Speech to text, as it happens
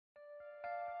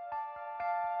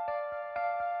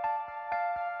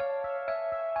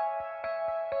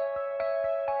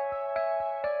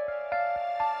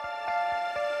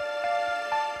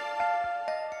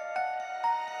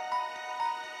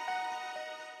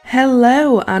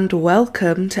Hello and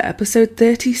welcome to episode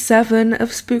 37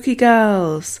 of Spooky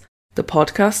Gals, the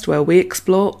podcast where we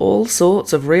explore all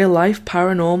sorts of real-life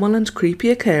paranormal and creepy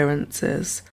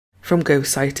occurrences, from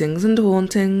ghost sightings and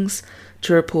hauntings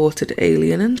to reported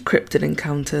alien and cryptid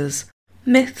encounters,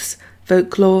 myths,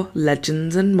 folklore,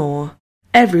 legends and more.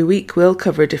 Every week we'll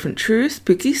cover a different true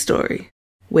spooky story.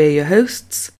 We're your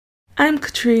hosts. I'm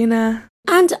Katrina.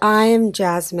 And I am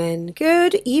Jasmine.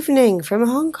 Good evening from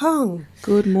Hong Kong.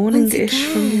 Good morning-ish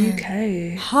from the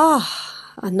UK.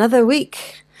 Another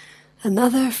week.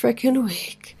 Another frickin'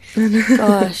 week.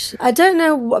 Gosh. I don't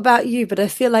know about you, but I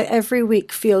feel like every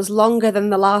week feels longer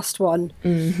than the last one.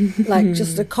 Like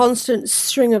just a constant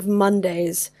string of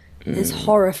Mondays is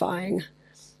horrifying.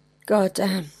 God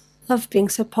damn. Love being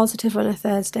so positive on a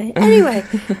Thursday. Anyway,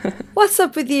 what's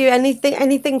up with you?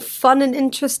 Anything fun and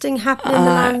interesting happening in the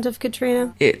land of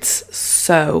Katrina? It's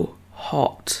so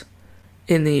hot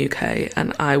in the UK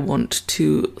and I want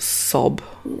to sob.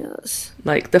 Yes.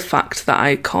 Like the fact that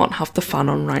I can't have the fan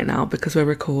on right now because we're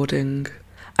recording.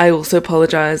 I also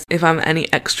apologise if I'm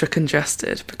any extra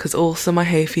congested because also my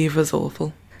hay fever is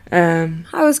awful. I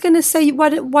was going to say,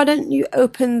 why don't you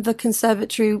open the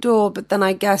conservatory door, but then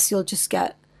I guess you'll just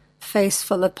get face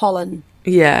full of pollen.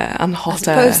 Yeah, and hot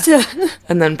air.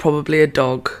 And then probably a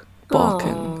dog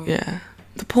barking. Aww. Yeah.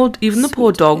 The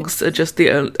poor dogs are just the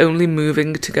only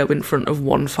moving to go in front of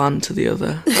one fan to the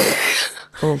other.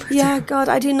 Yeah, God,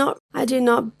 I do not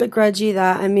begrudge you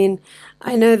that. I mean,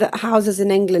 I know that houses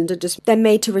in England they're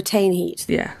made to retain heat.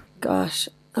 Yeah. Gosh.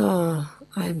 Oh,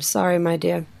 I'm sorry, my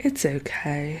dear. It's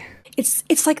okay.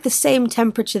 It's like the same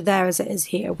temperature there as it is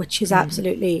here, which is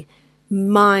absolutely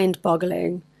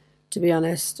mind-boggling. To be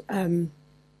honest,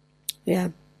 yeah,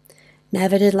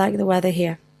 never did like the weather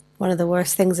here. One of the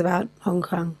worst things about Hong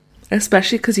Kong.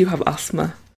 Especially because you have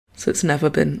asthma, so it's never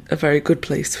been a very good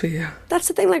place for you. That's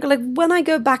the thing, like when I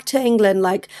go back to England,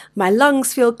 like my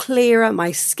lungs feel clearer,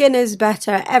 my skin is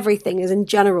better, everything is in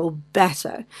general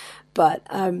better. But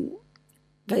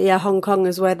yeah, Hong Kong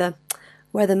is where the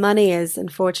money is,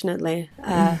 unfortunately.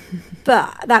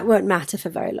 But that won't matter for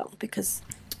very long because,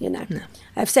 you know, no.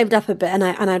 I've saved up a bit and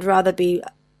I'd rather be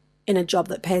in a job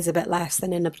that pays a bit less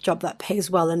than in a job that pays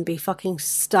well and be fucking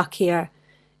stuck here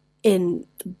in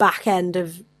the back end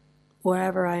of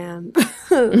wherever I am.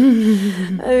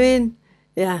 I mean,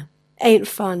 yeah, ain't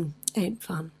fun.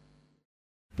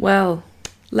 Well,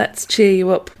 let's cheer you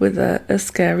up with a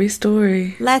scary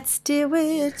story. Let's do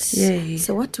it. Yay.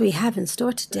 So what do we have in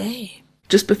store today?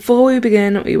 Just before we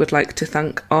begin, we would like to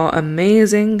thank our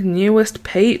amazing newest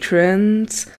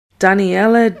patrons,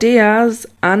 Daniela Diaz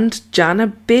and Jana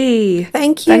B.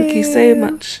 Thank you. Thank you so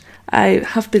much. I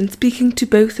have been speaking to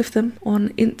both of them on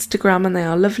Instagram and they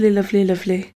are lovely, lovely,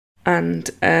 lovely. And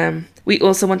we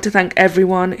also want to thank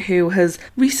everyone who has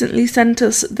recently sent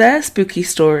us their spooky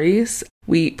stories.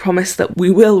 We promise that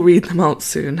we will read them out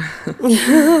soon.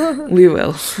 We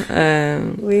will.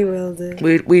 We will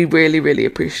do. We really, really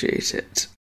appreciate it.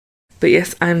 But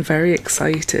yes, I'm very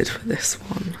excited for this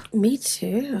one. Me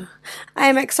too. I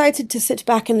am excited to sit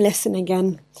back and listen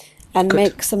again and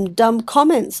make some dumb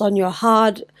comments on your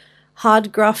hard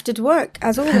grafted work,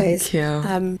 as always.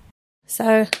 Thank you.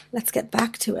 So let's get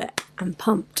back to it. I'm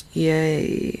pumped.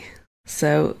 Yay.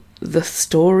 So the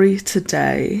story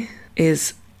today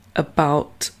is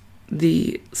about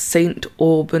the St.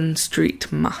 Aubin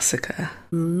Street Massacre.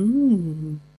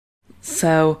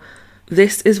 So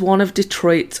this is one of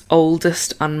Detroit's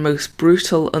oldest and most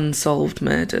brutal unsolved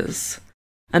murders.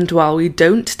 And while we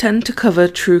don't tend to cover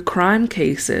true crime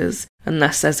cases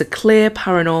unless there's a clear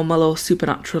paranormal or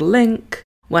supernatural link,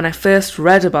 when I first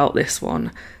read about this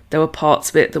one, there were parts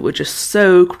of it that were just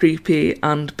so creepy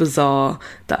and bizarre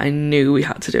that I knew we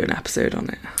had to do an episode on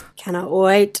it. Cannot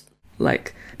wait.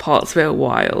 Like, parts of it are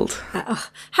wild.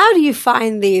 How do you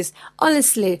find these?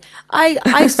 Honestly,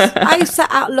 I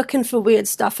set out looking for weird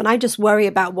stuff and I just worry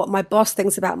about what my boss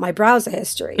thinks about my browser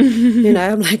history. You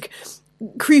know, I'm like,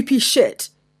 creepy shit,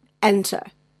 enter.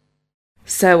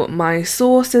 So my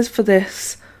sources for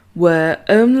this were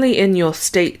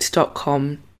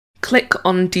onlyinyourstate.com,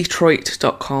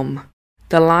 clickondetroit.com,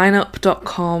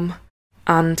 thelineup.com,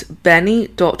 and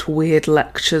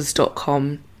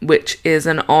benny.weirdlectures.com, which is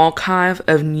an archive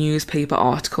of newspaper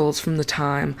articles from the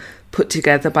time put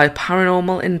together by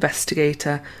paranormal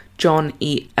investigator John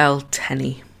E. L.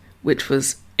 Tenney, which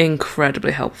was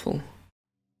incredibly helpful.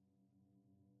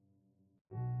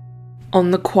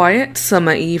 On the quiet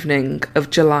summer evening of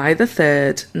July the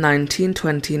 3rd,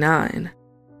 1929,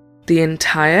 the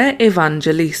entire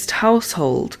Evangelist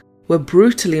household were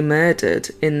brutally murdered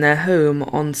in their home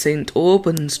on St.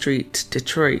 Aubin Street,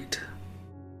 Detroit.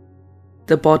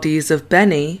 the bodies of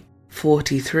Benny,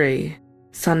 43,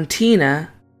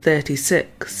 Santina,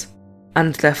 36,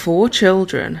 and their 4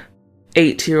 children,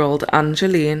 8-year-old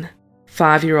Angeline,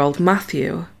 5-year-old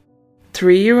Matthew,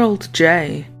 3-year-old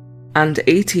Jay, and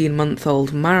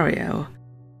 18-month-old Mario,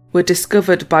 were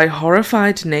discovered by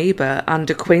horrified neighbour and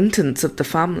acquaintance of the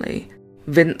family,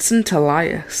 Vincent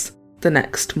Elias, the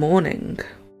next morning.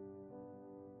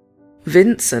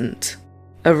 Vincent,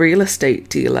 a real estate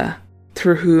dealer,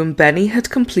 through whom Benny had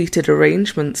completed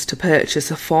arrangements to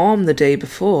purchase a farm the day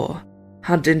before,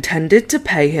 had intended to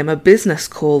pay him a business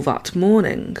call that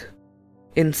morning.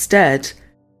 Instead,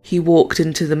 he walked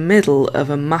into the middle of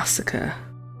a massacre.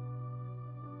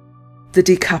 The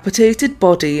decapitated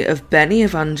body of Benny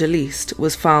Evangeliste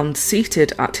was found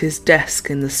seated at his desk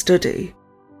in the study,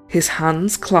 his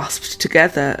hands clasped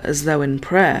together as though in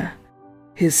prayer,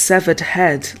 his severed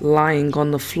head lying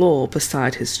on the floor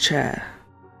beside his chair.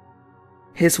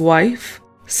 His wife,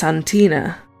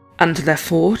 Santina, and their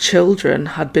 4 children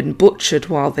had been butchered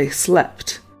while they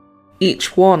slept,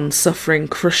 each one suffering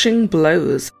crushing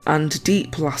blows and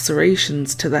deep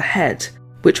lacerations to the head,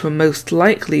 which were most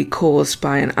likely caused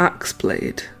by an axe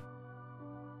blade.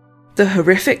 The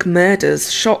horrific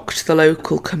murders shocked the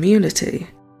local community,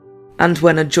 and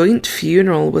when a joint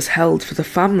funeral was held for the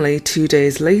family 2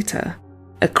 days later,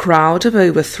 a crowd of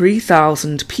over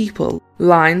 3,000 people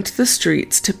lined the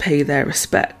streets to pay their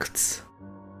respects.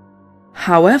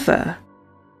 However,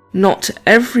 not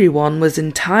everyone was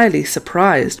entirely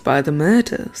surprised by the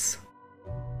murders.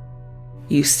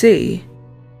 You see,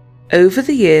 over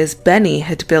the years Benny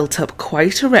had built up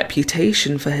quite a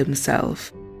reputation for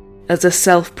himself as a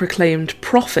self-proclaimed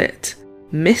prophet,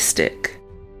 mystic,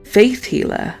 faith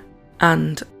healer,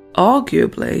 and,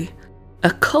 arguably,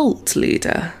 a cult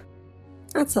leader.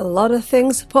 That's a lot of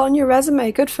things to put on your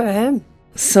resume. Good for him.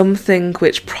 Something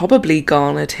which probably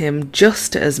garnered him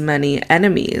just as many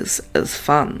enemies as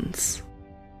fans.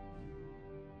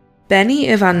 Benny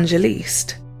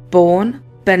Evangeliste, born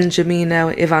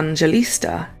Benjamino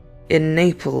Evangelista in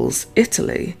Naples,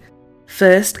 Italy,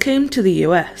 first came to the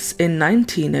US in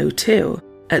 1902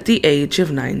 at the age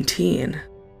of 19,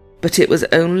 but it was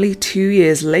only 2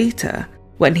 years later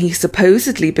when he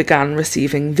supposedly began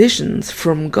receiving visions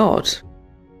from God.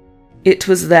 It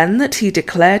was then that he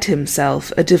declared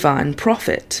himself a divine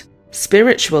prophet,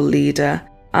 spiritual leader,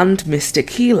 and mystic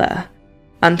healer,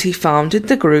 and he founded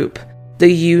the group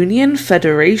the Union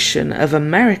Federation of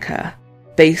America,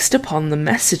 based upon the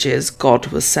messages God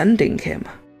was sending him.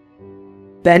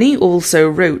 Benny also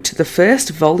wrote the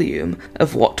first volume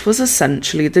of what was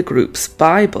essentially the group's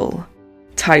Bible,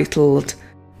 titled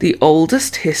The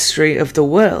Oldest History of the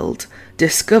World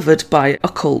Discovered by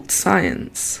Occult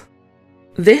Science.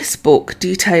 This book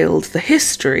detailed the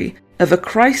history of a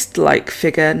Christ-like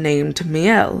figure named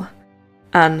Miel,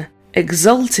 an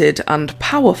exalted and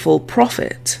powerful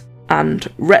prophet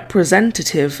and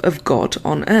representative of God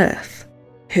on earth,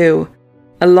 who,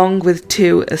 along with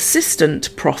 2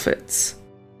 assistant prophets,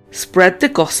 spread the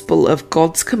gospel of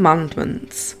God's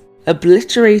commandments,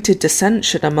 obliterated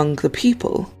dissension among the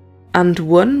people, and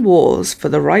won wars for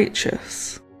the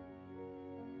righteous.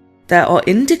 There are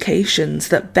indications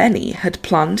that Benny had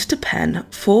planned to pen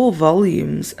 4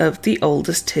 volumes of the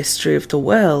oldest history of the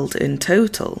world in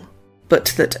total,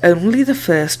 but that only the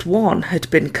first one had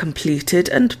been completed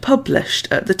and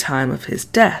published at the time of his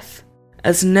death,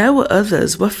 as no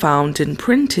others were found in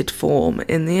printed form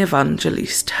in the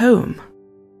Evangeliste home.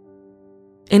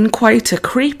 In quite a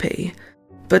creepy,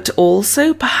 but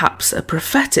also perhaps a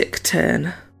prophetic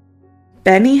turn,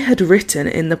 Benny had written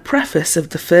in the preface of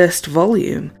the first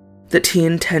volume that he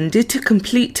intended to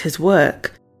complete his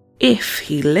work if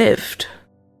he lived.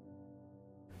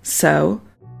 So,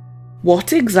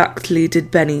 what exactly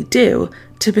did Benny do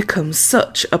to become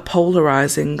such a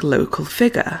polarising local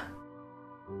figure?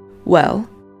 Well,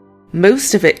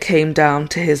 most of it came down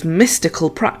to his mystical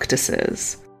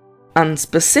practices, and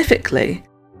specifically,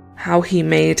 how he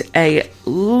made a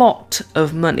lot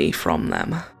of money from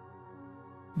them.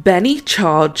 Benny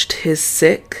charged his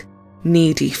sick,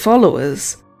 needy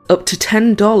followers up to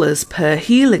 $10 per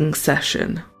healing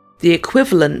session, the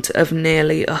equivalent of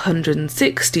nearly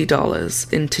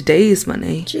 $160 in today's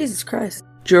money. Jesus Christ.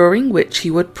 During which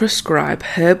he would prescribe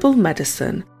herbal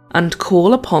medicine and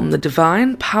call upon the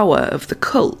divine power of the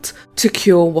cult to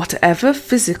cure whatever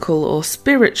physical or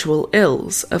spiritual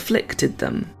ills afflicted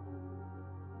them.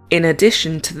 In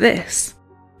addition to this,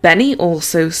 Benny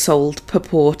also sold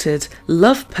purported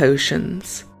love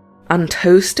potions and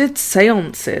hosted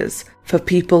seances for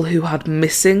people who had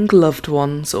missing loved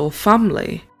ones or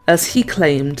family, as he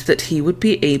claimed that he would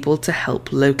be able to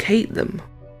help locate them.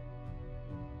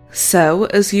 So,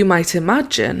 as you might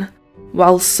imagine,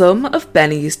 while some of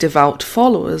Benny's devout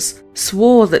followers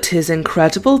swore that his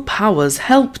incredible powers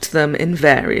helped them in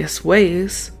various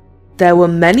ways, there were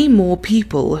many more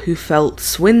people who felt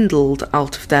swindled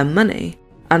out of their money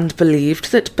and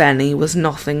believed that Benny was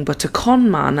nothing but a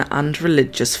con man and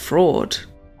religious fraud.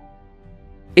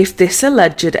 If this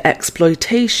alleged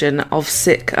exploitation of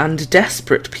sick and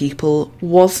desperate people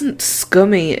wasn't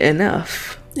scummy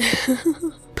enough,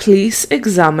 police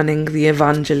examining the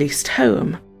Evangelist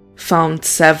home found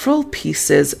several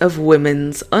pieces of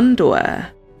women's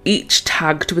underwear, each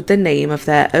tagged with the name of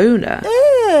their owner,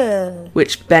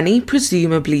 which Benny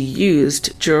presumably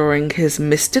used during his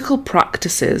mystical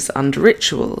practices and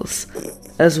rituals,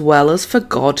 as well as for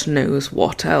God knows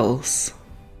what else.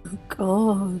 Oh,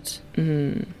 God.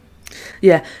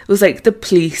 Yeah, it was like the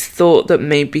police thought that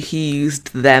maybe he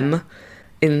used them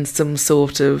in some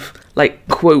sort of, like,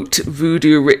 quote,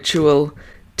 voodoo ritual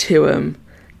to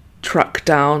track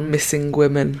down missing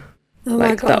women. Oh my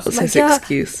like, God. that was his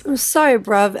excuse. I'm sorry,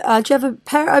 bruv. Do you have a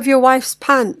pair of your wife's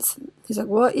pants? He's like,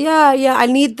 what? Yeah, I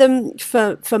need them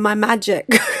for my magic.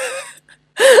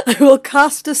 I will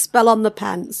cast a spell on the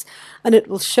pants and it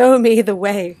will show me the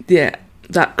way. Yeah,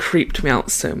 that creeped me out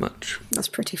so much. That's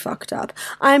pretty fucked up.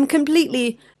 I'm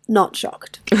completely not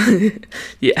shocked.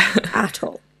 Yeah. At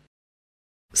all.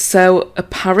 So,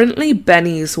 apparently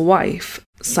Benny's wife,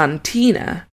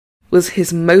 Santina, was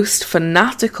his most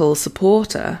fanatical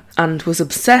supporter and was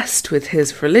obsessed with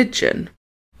his religion,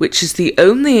 which is the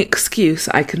only excuse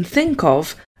I can think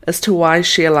of as to why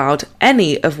she allowed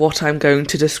any of what I'm going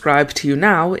to describe to you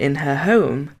now in her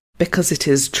home, because it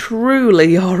is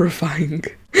truly horrifying.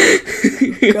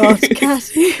 God,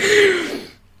 Cassie.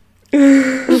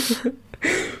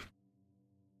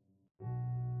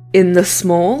 In the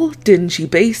small, dingy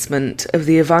basement of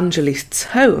the Evangelist's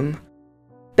home,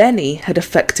 Benny had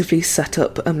effectively set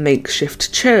up a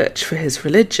makeshift church for his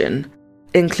religion,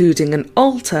 including an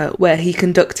altar where he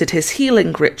conducted his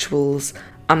healing rituals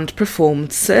and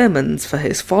performed sermons for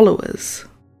his followers.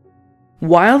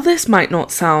 While this might not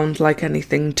sound like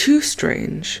anything too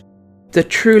strange, the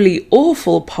truly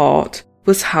awful part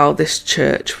was how this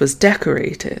church was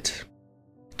decorated.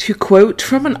 To quote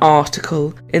from an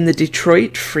article in the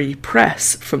Detroit Free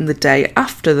Press from the day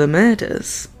after the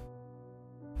murders,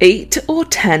 8 or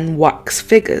 10 wax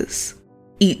figures,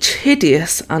 each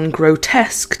hideous and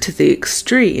grotesque to the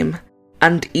extreme,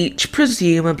 and each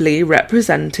presumably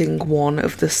representing one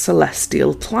of the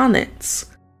celestial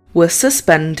planets, were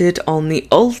suspended on the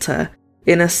altar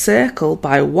in a circle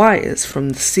by wires from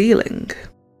the ceiling.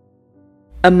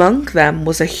 Among them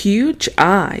was a huge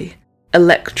eye,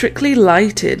 electrically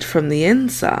lighted from the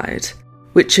inside,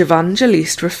 which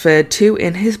Evangelist referred to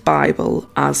in his Bible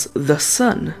as the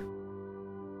sun.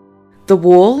 The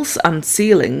walls and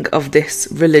ceiling of this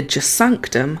religious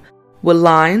sanctum were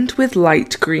lined with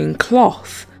light green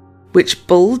cloth, which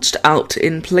bulged out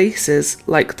in places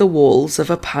like the walls of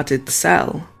a padded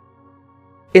cell.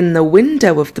 In the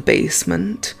window of the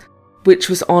basement, which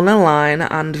was on a line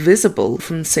and visible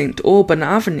from St. Aubin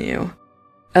Avenue,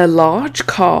 a large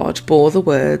card bore the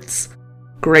words,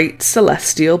 Great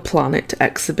Celestial Planet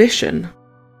Exhibition.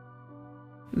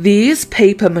 These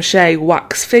papier-mâché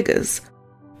wax figures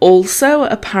also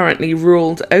apparently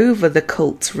ruled over the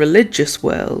cult's religious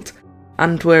world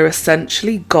and were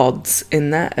essentially gods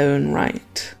in their own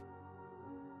right.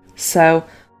 So,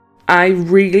 I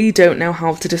really don't know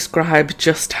how to describe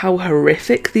just how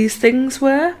horrific these things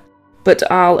were, but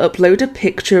I'll upload a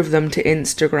picture of them to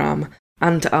Instagram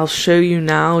and I'll show you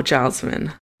now,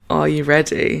 Jasmine. Are you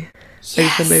ready?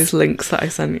 Yes. Open those links that I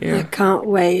sent you. I can't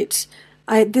wait.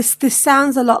 This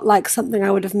sounds a lot like something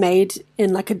I would have made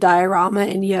in like a diorama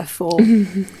in year 4.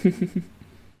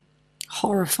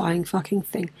 Horrifying fucking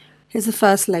thing. Here's the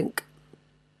first link.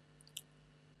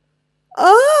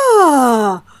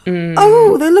 Oh!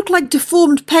 Oh, they look like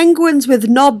deformed penguins with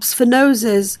knobs for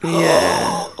noses.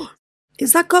 Yeah.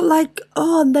 Is that got like,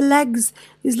 on the legs,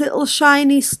 these little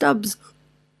shiny stubs?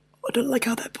 I don't like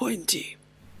how they're pointy.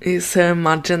 So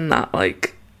imagine that,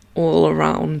 like, all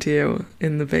around you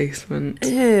in the basement.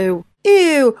 Ew.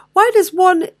 Ew. Why does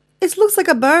one... It looks like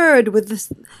a bird with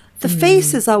this... The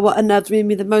faces are what unnerves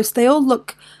me the most. They all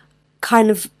look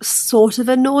kind of sort of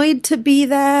annoyed to be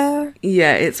there.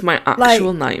 Yeah, it's my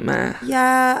actual nightmare.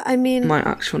 Yeah, I mean... My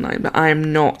actual nightmare. I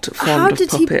am not fond of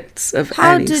puppets of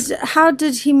any... How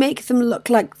did he make them look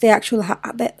like they actual...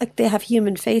 like they have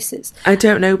human faces? I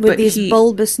don't know, with but these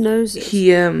bulbous noses.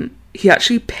 He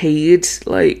actually paid,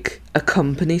 like, a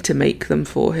company to make them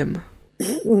for him.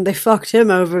 They fucked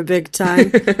him over big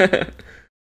time.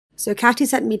 So Catty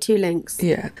sent me 2 links.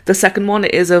 Yeah. The second one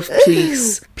is of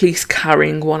police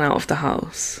carrying one out of the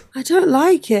house. I don't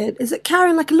like it. Is it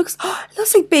carrying it looks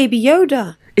like Baby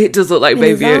Yoda. It does look like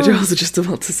Baby Yoda, I was just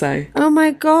about to say. Oh my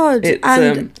God.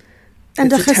 And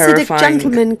a Hasidic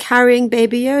gentleman carrying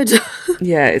Baby Yoda.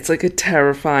 Yeah, it's like a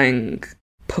terrifying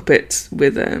puppet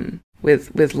with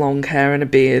long hair and a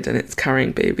beard, and it's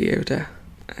carrying Baby Yoda.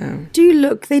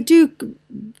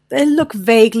 They look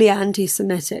vaguely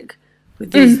anti-Semitic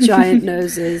with these giant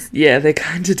noses. Yeah, they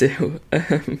kind of do.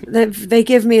 They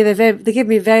give me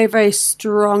very, very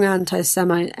strong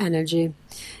anti-Semite energy.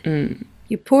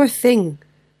 You poor thing.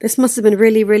 This must have been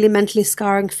really, really mentally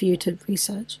scarring for you to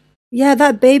research. Yeah,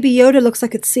 that Baby Yoda looks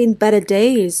like it's seen better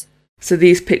days. So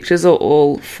these pictures are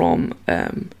all from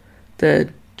the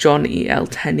John E. L.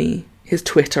 Tenney, his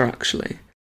Twitter actually.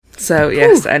 So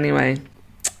yes, anyway,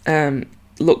 go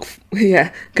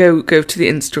to the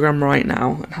Instagram right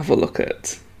now and have a look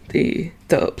at the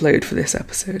upload for this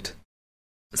episode.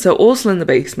 So also in the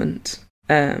basement,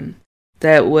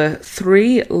 there were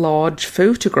 3 large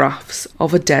photographs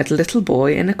of a dead little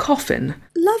boy in a coffin.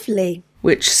 Lovely.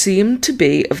 Which seemed to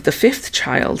be of the 5th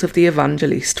child of the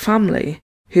Evangelist family,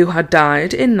 who had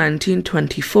died in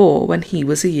 1924 when he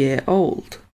was a year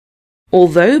old.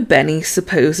 Although Benny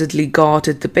supposedly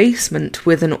guarded the basement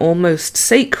with an almost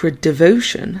sacred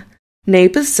devotion,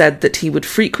 neighbours said that he would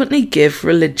frequently give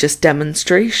religious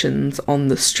demonstrations on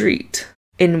the street,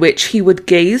 in which he would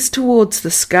gaze towards the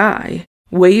sky,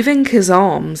 waving his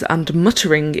arms and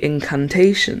muttering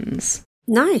incantations.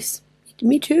 Nice.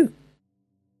 Me too.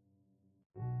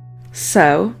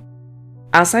 So,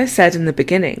 as I said in the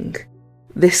beginning,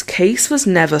 this case was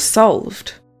never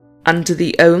solved, and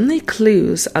the only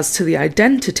clues as to the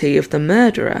identity of the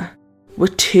murderer were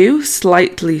 2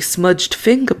 slightly smudged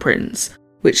fingerprints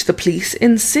which the police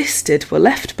insisted were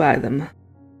left by them.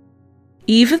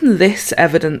 Even this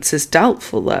evidence is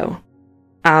doubtful though,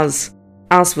 as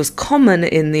was common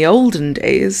in the olden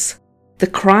days, the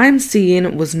crime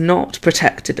scene was not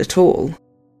protected at all,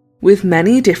 with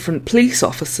many different police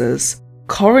officers,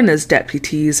 coroner's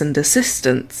deputies and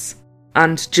assistants,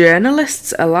 and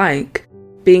journalists alike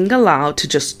being allowed to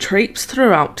just traipse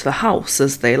throughout the house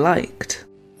as they liked.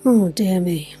 Oh, dear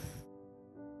me.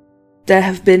 There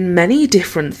have been many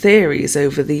different theories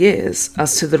over the years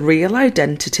as to the real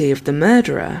identity of the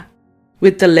murderer,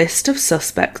 with the list of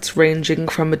suspects ranging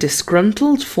from a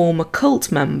disgruntled former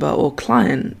cult member or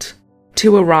client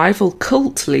to a rival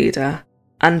cult leader,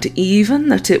 and even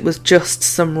that it was just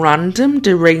some random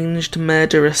deranged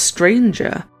murderous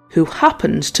stranger who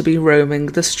happened to be roaming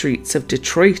the streets of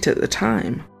Detroit at the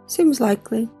time. Seems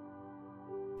likely.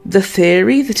 The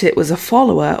theory that it was a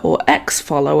follower or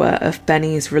ex-follower of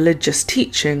Benny's religious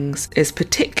teachings is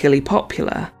particularly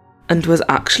popular, and was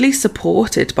actually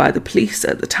supported by the police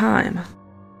at the time,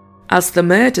 as the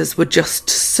murders were just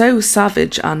so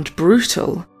savage and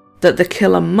brutal that the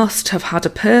killer must have had a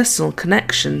personal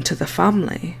connection to the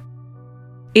family.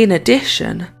 In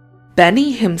addition,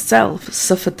 Benny himself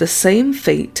suffered the same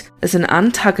fate as an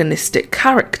antagonistic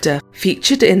character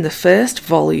featured in the first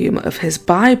volume of his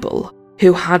Bible,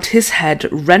 who had his head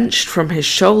wrenched from his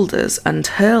shoulders and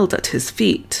hurled at his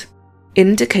feet,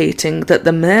 indicating that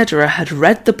the murderer had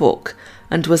read the book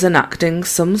and was enacting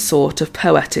some sort of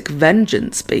poetic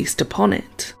vengeance based upon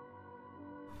it.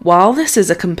 While this is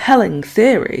a compelling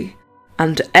theory,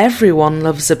 and everyone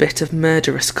loves a bit of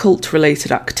murderous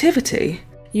cult-related activity,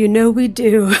 you know we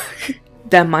do,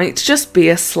 there might just be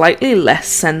a slightly less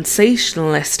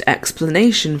sensationalist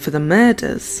explanation for the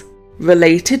murders,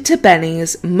 related to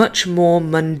Benny's much more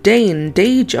mundane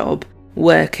day job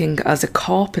working as a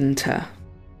carpenter.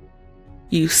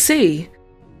 You see,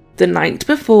 the night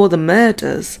before the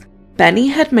murders, Benny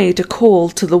had made a call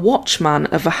to the watchman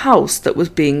of a house that was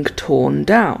being torn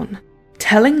down,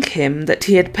 telling him that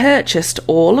he had purchased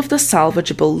all of the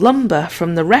salvageable lumber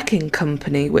from the wrecking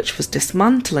company which was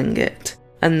dismantling it,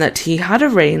 and that he had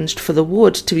arranged for the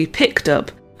wood to be picked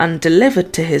up and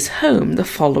delivered to his home the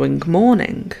following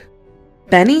morning.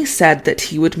 Benny said that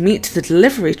he would meet the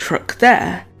delivery truck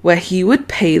there, where he would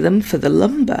pay them for the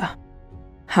lumber.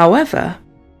 However,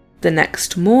 the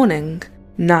next morning,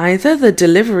 neither the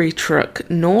delivery truck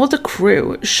nor the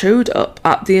crew showed up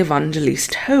at the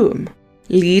Evangelist home,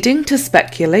 leading to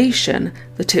speculation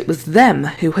that it was them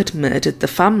who had murdered the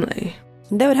family.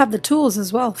 And they would have the tools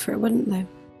as well for it, wouldn't they?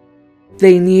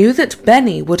 They knew that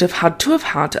Benny would have had to have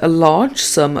had a large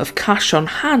sum of cash on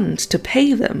hand to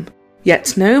pay them,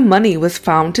 yet no money was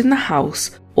found in the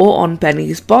house or on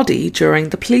Benny's body during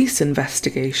the police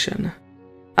investigation.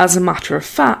 As a matter of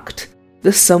fact,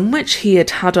 the sum which he had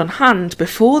had on hand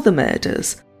before the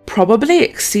murders probably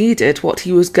exceeded what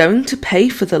he was going to pay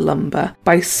for the lumber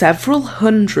by several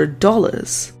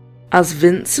 $100s, as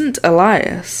Vincent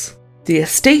Elias, the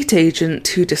estate agent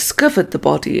who discovered the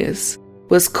bodies,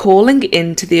 was calling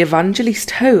into the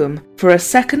Evangelist home for a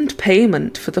second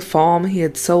payment for the farm he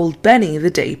had sold Benny the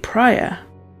day prior.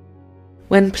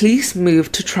 When police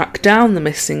moved to track down the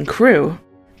missing crew,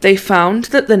 they found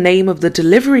that the name of the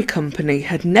delivery company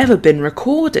had never been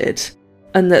recorded,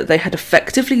 and that they had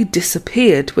effectively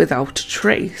disappeared without a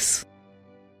trace.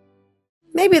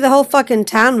 Maybe the whole fucking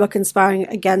town were conspiring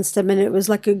against him and it was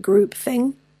like a group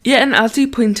thing. Yeah, and as you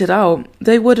pointed out,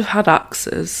 they would have had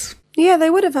axes. Yeah, they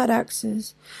would have had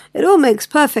axes. It all makes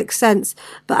perfect sense,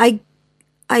 but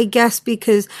I guess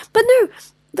because... But no,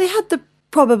 they had the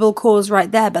probable cause right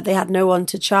there, but they had no one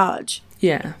to charge.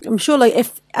 Yeah. I'm sure, like,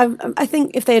 I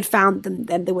think if they had found them,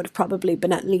 then they would have probably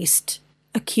been at least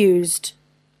accused,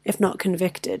 if not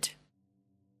convicted.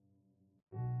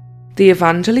 The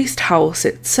Evangelist house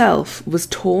itself was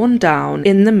torn down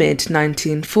in the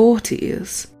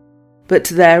mid-1940s, but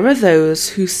there are those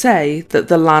who say that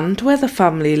the land where the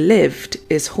family lived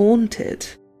is haunted,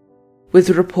 with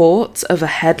reports of a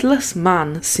headless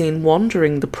man seen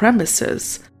wandering the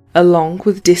premises, along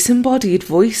with disembodied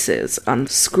voices and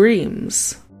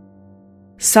screams.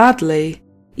 Sadly,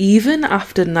 even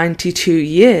after 92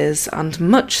 years and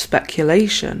much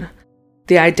speculation,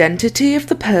 the identity of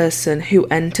the person who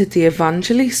entered the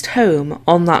Evangelist home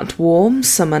on that warm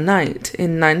summer night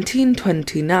in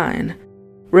 1929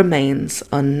 remains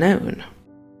unknown,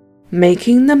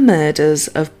 making the murders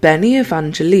of Benny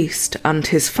Evangelist and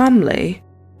his family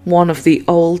one of the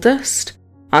oldest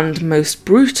and most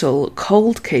brutal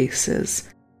cold cases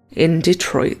in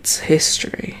Detroit's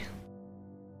history.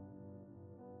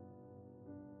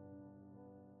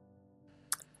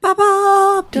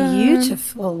 Baba!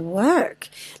 Beautiful work.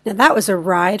 Now that was a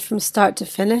ride from start to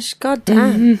finish. God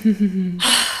damn.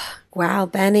 Wow,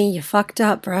 Benny, you fucked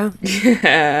up, bro.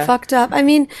 Yeah. Fucked up. I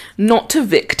mean... Not to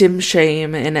victim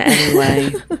shame in any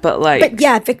way, but like... But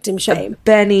yeah, victim shame.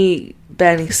 Benny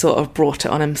sort of brought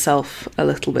it on himself a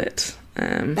little bit.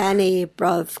 Benny,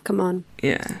 bruv, come on.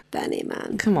 Yeah. Benny,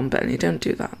 man. Come on, Benny, don't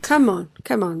do that. Come on,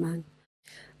 man.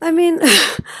 I mean,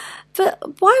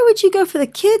 but why would you go for the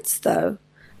kids, though?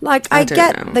 Like, I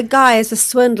get know. The guy is a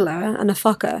swindler and a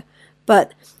fucker,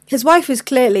 but his wife is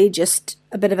clearly just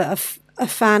a bit of a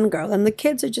fangirl, and the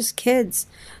kids are just kids.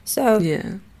 So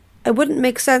yeah, it wouldn't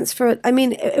make sense for it. I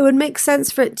mean, it would make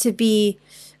sense for it to be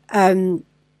the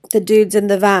dudes in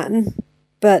the van,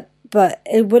 but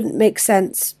it wouldn't make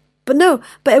sense. But no,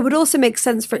 but it would also make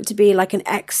sense for it to be like an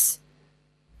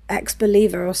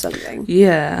ex-believer or something.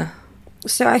 Yeah.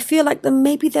 So I feel like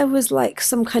maybe there was like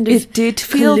some kind of It did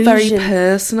feel collusion. very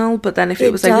personal, but then if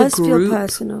it was like a group, feel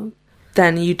personal.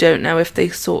 Then you don't know if they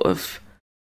sort of,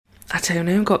 I don't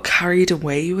know, got carried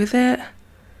away with it.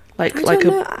 Like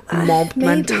a mob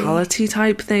mentality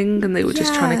type thing, and they were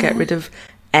just trying to get rid of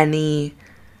any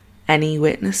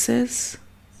witnesses.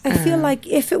 I feel like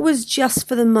if it was just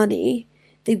for the money,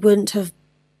 they wouldn't have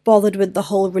bothered with the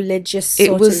whole religious sort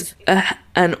of... It was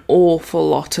an awful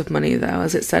lot of money, though.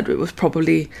 As it said, it was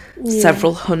probably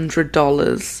several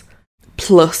 $100s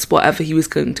plus whatever he was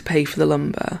going to pay for the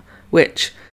lumber,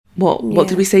 which... What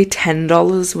did we say?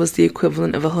 $10 was the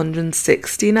equivalent of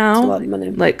 160 now? That's a lot of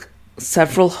money. Like,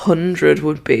 several hundred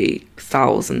would be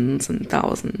thousands and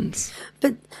thousands.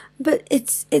 But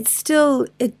it's still...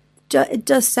 It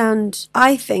does sound...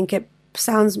 I think it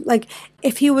sounds like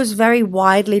if he was very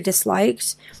widely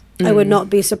disliked, I would not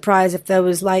be surprised if there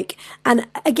was like... And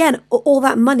again, all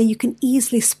that money, you can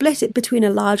easily split it between a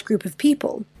large group of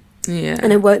people. Yeah.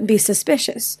 And it won't be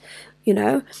suspicious. You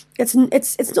know, it's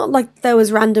not like there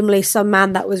was randomly some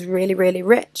man that was really, really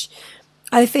rich.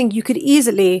 I think you could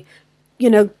easily,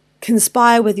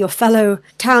 conspire with your fellow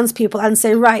townspeople and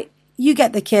say, right, you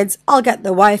get the kids, I'll get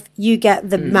the wife, you get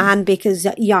the man because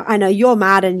I know you're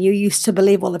mad and you used to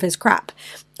believe all of his crap.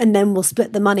 And then we'll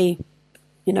split the money,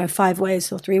 5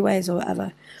 ways or 3 ways or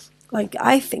whatever. Like,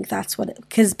 I think that's what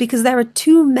it... Because there are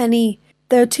too many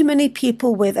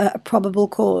people with a probable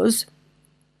cause,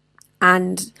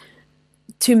 and...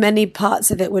 too many parts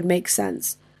of it would make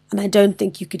sense. And I don't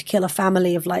think you could kill a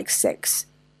family of like 6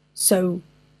 so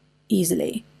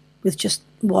easily with just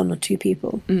 1 or 2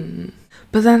 people.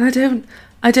 But then I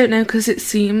don't know, because it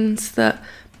seems that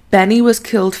Benny was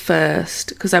killed first,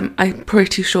 because I'm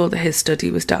pretty sure that his study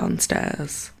was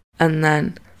downstairs. And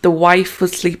then the wife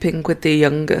was sleeping with the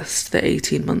youngest, the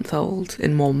 18-month-old,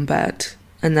 in one bed.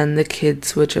 And then the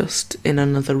kids were just in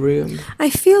another room. I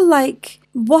feel like,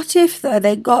 what if though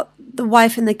they got the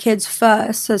wife and the kids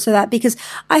first, so that, because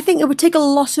I think it would take a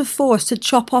lot of force to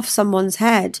chop off someone's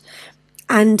head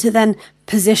and to then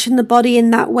position the body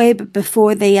in that way, but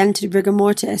before they entered rigor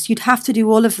mortis, you'd have to do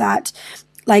all of that.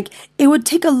 Like, it would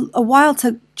take a while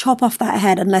to chop off that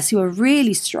head unless you were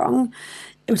really strong.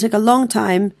 It would take a long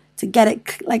time to get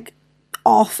it, like,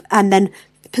 off and then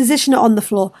position it on the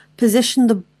floor, position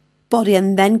the body,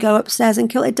 and then go upstairs and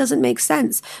kill. It doesn't make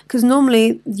sense, because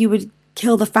normally you would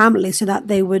kill the family so that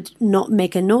they would not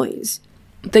make a noise.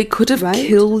 They could have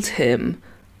killed him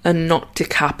and not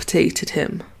decapitated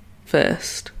him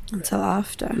first. Until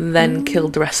after. Then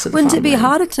killed the rest of the Wouldn't family. it be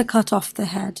harder to cut off the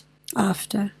head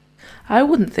after? I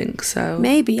wouldn't think so.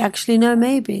 Maybe, actually, no,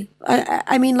 maybe.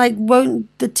 I mean, like, won't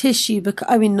the tissue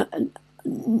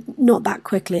not that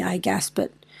quickly, I guess,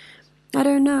 but I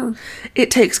don't know.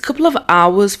 It takes a couple of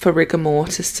hours for rigor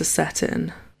mortis to set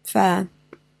in. Fair.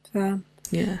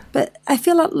 Yeah. But I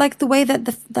feel like the way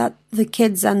that the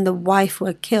kids and the wife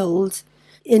were killed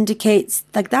indicates,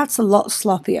 like, that's a lot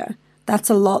sloppier. That's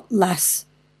a lot less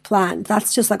planned.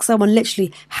 That's just like someone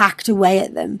literally hacked away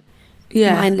at them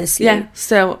mindlessly. Yeah,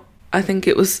 so I think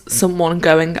it was someone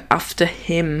going after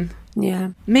him.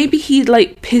 Yeah. Maybe he,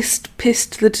 like, pissed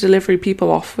the delivery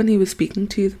people off when he was speaking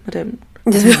to them.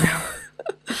 I don't know.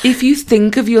 If you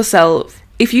think of yourself,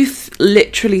 if you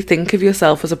literally think of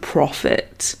yourself as a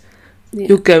prophet,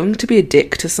 you're going to be a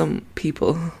dick to some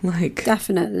people. Like,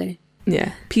 definitely.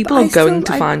 Yeah. People are going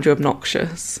to find you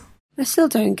obnoxious. I still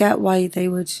don't get why they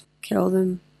would kill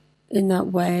them in that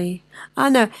way. I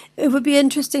know. It would be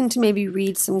interesting to maybe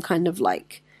read some kind of,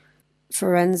 like,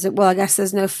 forensic... Well, I guess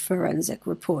there's no forensic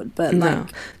report, but, like... No.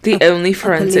 The only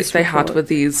forensics they had were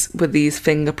these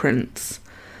fingerprints.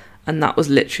 And that was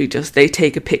literally just, they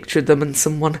take a picture of them and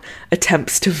someone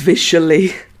attempts to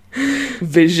visually,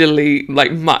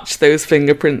 like, match those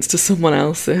fingerprints to someone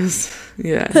else's.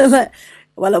 Yeah.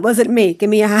 Well, it wasn't me.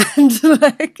 Give me a hand.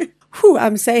 Like, whew,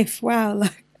 I'm safe. Wow.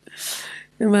 Like,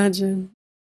 imagine.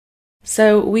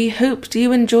 So we hoped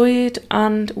you enjoyed,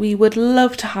 and we would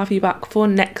love to have you back for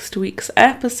next week's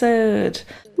episode.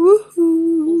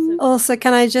 Woohoo! Also,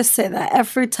 can I just say that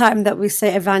every time that we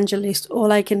say Evangelist,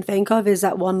 all I can think of is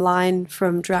that one line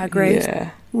from Drag Race.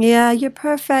 Yeah, you're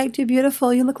perfect, you're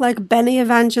beautiful, you look like Benny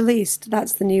Evangelist.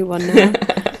 That's the new one now.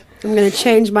 I'm going to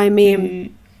change my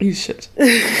meme. You should.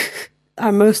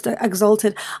 I'm most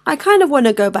exalted. I kind of want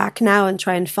to go back now and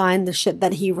try and find the shit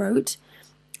that he wrote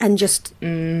and just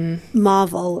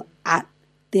marvel at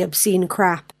the obscene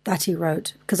crap that he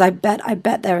wrote, because I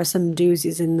bet there are some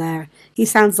doozies in there. He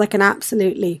sounds like an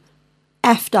absolutely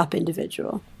effed up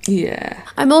individual. Yeah.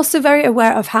 I'm also very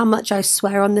aware of how much I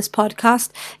swear on this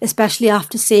podcast, especially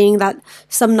after seeing that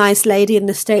some nice lady in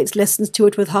the States listens to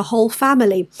it with her whole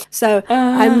family. So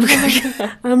I'm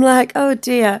like, oh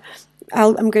dear,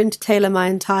 I'm going to tailor my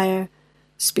entire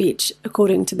speech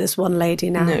according to this one lady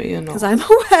now. No, you're not. Because I'm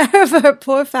aware of her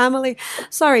poor family.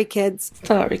 Sorry, kids.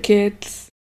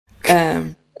 Yeah.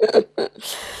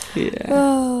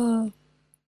 Oh.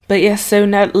 But yes, so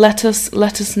now let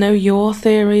us know your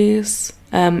theories.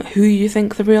 Who you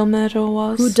think the real murderer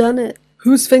was? Who done it?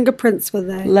 Whose fingerprints were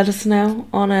they? Let us know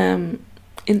on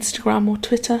Instagram or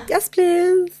Twitter. Yes,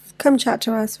 please. Come chat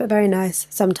to us. We're very nice.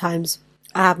 Sometimes.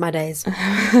 I have my days.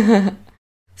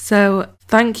 So,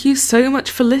 thank you so much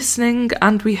for listening,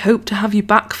 and we hope to have you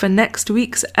back for next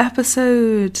week's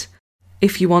episode.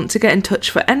 If you want to get in touch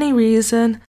for any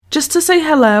reason, just to say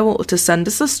hello or to send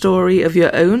us a story of your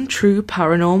own true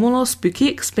paranormal or spooky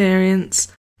experience,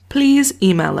 please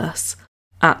email us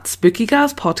at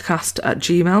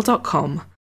spookygirlspodcast@gmail.com.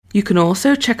 You can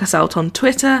also check us out on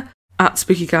Twitter at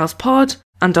spookygirlspod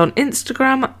and on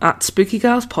Instagram at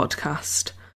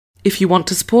spookygirlspodcast. If you want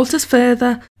to support us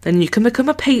further, then you can become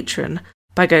a patron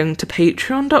by going to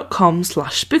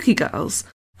patreon.com/spookygirls,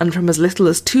 and from as little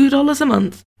as $2 a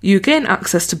month, you gain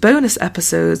access to bonus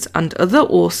episodes and other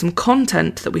awesome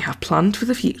content that we have planned for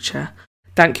the future.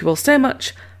 Thank you all so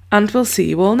much, and we'll see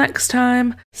you all next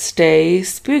time. Stay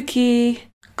spooky.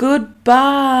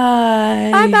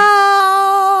 Goodbye. Bye-bye.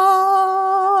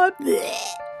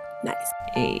 Nice.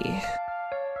 Hey.